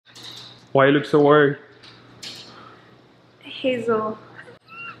Why you look so worried? Hazel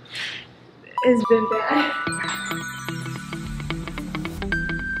has been bad.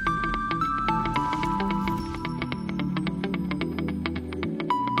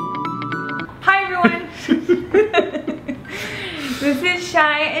 Hi everyone! This is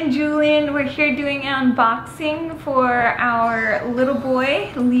Shy and Julian. We're here doing an unboxing for our little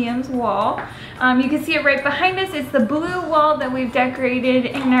boy Liam's wall. You can see it right behind us. It's the blue wall that we've decorated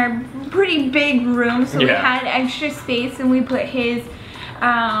in our pretty big room. So we had extra space and we put his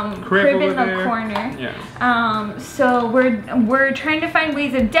crib in the corner. Yeah. So we're trying to find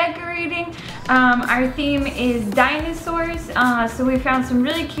ways of decorating. Our theme is dinosaurs. So we found some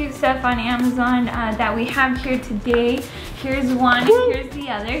really cute stuff on Amazon that we have here today. Here's one and here's the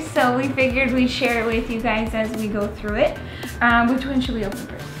other. So we figured we'd share it with you guys as we go through it. Which one should we open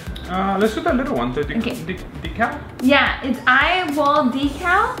first? Let's do that little one, the decal. Yeah, it's eye wall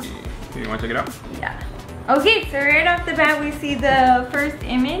decal. Do you want to check it out? Yeah. Okay, so right off the bat we see the first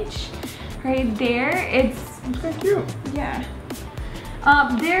image right there. It's kind of cute. Yeah.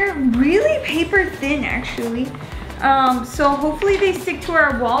 They're really paper thin actually. So hopefully they stick to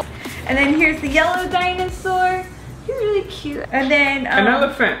our wall. And then here's the yellow dinosaur. He's really cute. And then an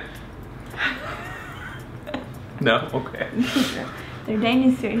elephant. No, okay. They're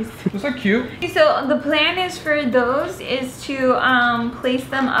dinosaurs. Those are cute. So the plan is for those is to place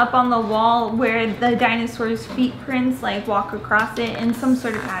them up on the wall where the dinosaur's feet prints like walk across it in some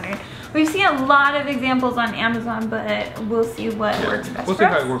sort of pattern. We've seen a lot of examples on Amazon, but we'll see what works best. We'll see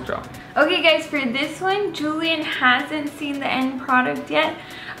how it works out. Okay guys, for this one, Julian hasn't seen the end product yet.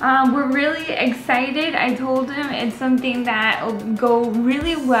 We're really excited. I told him it's something that will go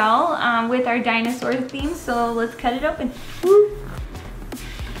really well with our dinosaur theme, so let's cut it open. Woo.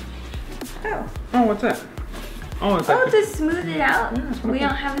 Oh. Oh, what's that? Oh, it's like to smooth it out. Yeah, we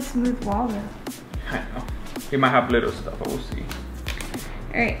don't have a smooth wall though. I know. We might have little stuff, but we'll see.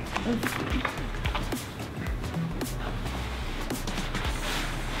 Alright, let's see.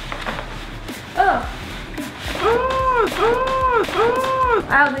 Oh.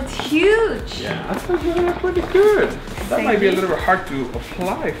 Wow, that's huge. Yeah, I think that's pretty good. That might be a little bit hard to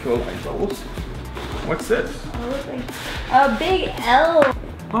apply, I feel like, but we'll see. What's this? Oh, it looks like a big L.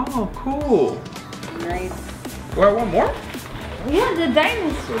 Oh, cool. Nice. Well, one more? Yeah, the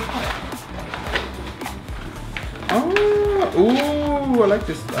dinosaur part. Oh, ooh, I like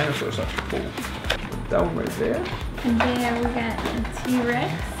this dinosaur stuff. Cool. Put that one right there. And then we got a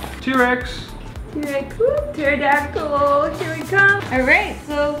T-Rex. T-Rex. T-Rex, whoop, pterodactyl, here we come. All right,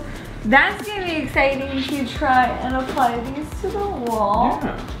 so that's gonna be exciting to try and apply these to the wall.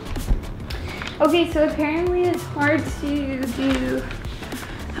 Yeah. Okay, so apparently it's hard to do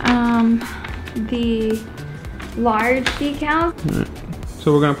the large decals.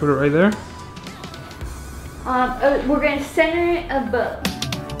 So we're gonna put it right there? We're gonna center it above.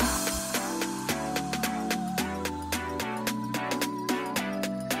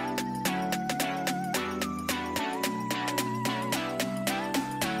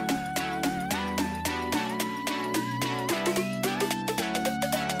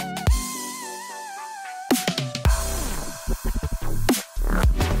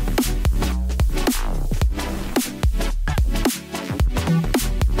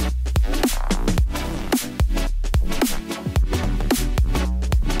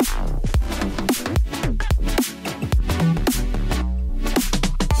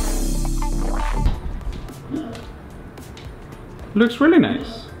 Looks really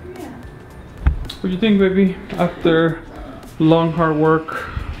nice. Yeah. What do you think, baby? After long hard work.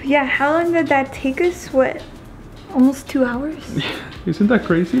 Yeah, how long did that take us? What? Almost 2 hours? Isn't that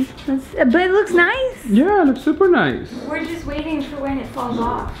crazy? But it looks nice. Yeah, it looks super nice. We're just waiting for when it falls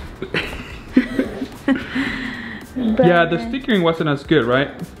off. Yeah, the stickering wasn't as good,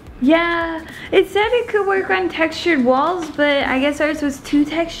 right? Yeah, it said it could work on textured walls, but I guess ours was too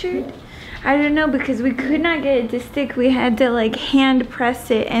textured. I don't know, because we could not get it to stick. We had to like hand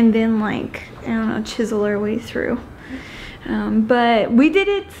press it and then like, I don't know, chisel our way through. But we did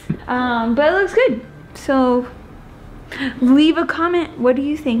it, but it looks good. So leave a comment. What do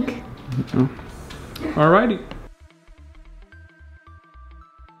you think? Alrighty.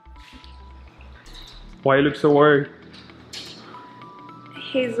 Why you look so worried?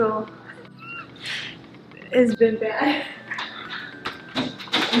 Hazel has been bad.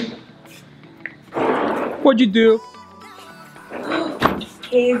 What'd you do?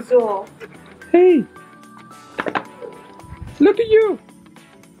 Hazel. Hey. Look at you.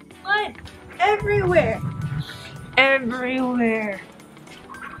 What? Everywhere. Everywhere.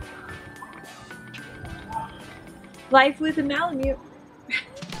 Life with a Malamute.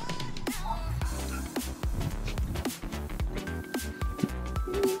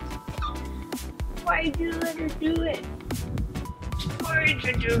 Why'd you let her do it? Why'd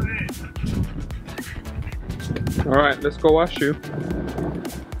you do it? Alright, let's go wash you.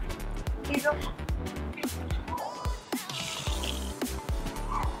 Hazel.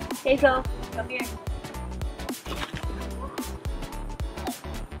 Hazel, come here.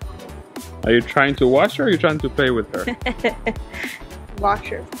 Are you trying to wash her or are you trying to play with her? Wash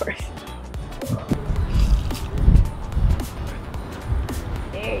her, of course.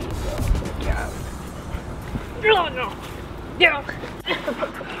 There you go. Good job. No, no. Yeah.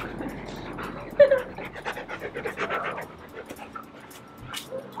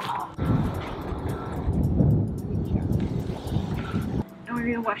 Now we're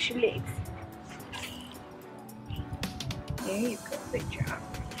gonna wash your legs. There you go. Good job.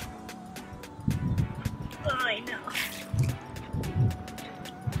 Oh, I know.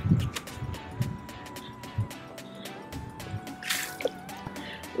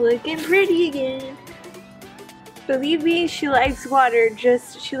 Looking pretty again. Believe me, she likes water.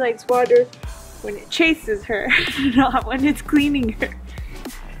 She likes water when it chases her, not when it's cleaning her.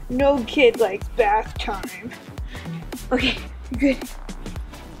 No kid likes bath time. Okay, good.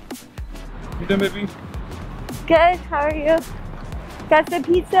 You done, baby? Good. How are you? Got some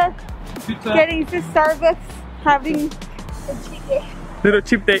pizza. Pizza. Getting to Starbucks, having a cheat day. Little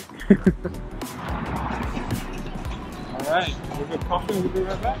cheap date. Alright, we'll get coffee and we'll be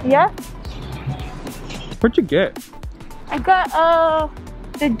right back. Yeah. What'd you get? I got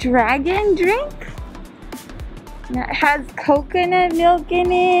the dragon drink. It has coconut milk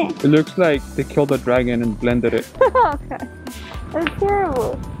in it. It looks like they killed a dragon and blended it. Okay. That's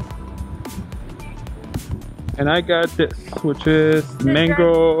terrible. And I got this, which is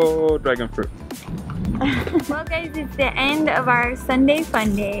mango dragon fruit. Well guys, it's the end of our Sunday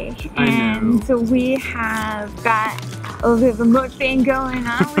fun day. I know. And so we have got a little bit of a mukbang going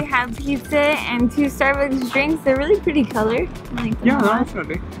on. We have pizza and 2 Starbucks drinks. They're really pretty color. I like them a lot.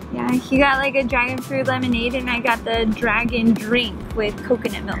 definitely. Yeah, he got like a dragon fruit lemonade and I got the dragon drink with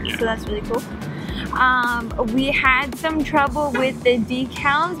coconut milk. Yeah. So that's really cool. We had some trouble with the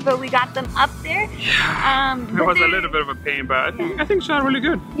decals, but we got them up there. It was a little bit of a pain, but I think it sounded really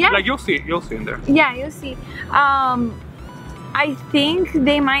good. Yeah. Like you'll see in there. Yeah, you'll see. I think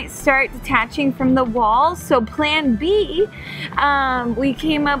they might start detaching from the wall. So plan B, we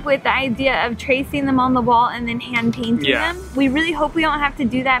came up with the idea of tracing them on the wall and then hand painting them. We really hope we don't have to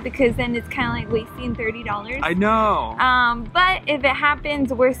do that because then it's kind of like wasting $30. I know. But if it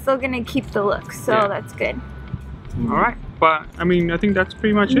happens, we're still gonna keep the look, so that's good. All right, but I mean, I think that's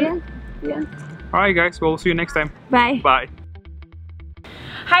pretty much it. Yeah. All right, guys. Well, we'll see you next time. Bye. Bye.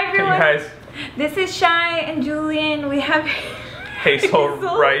 Hi everyone. Hey guys. This is Shai and Julian. We have Hazel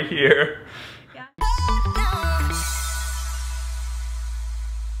right here.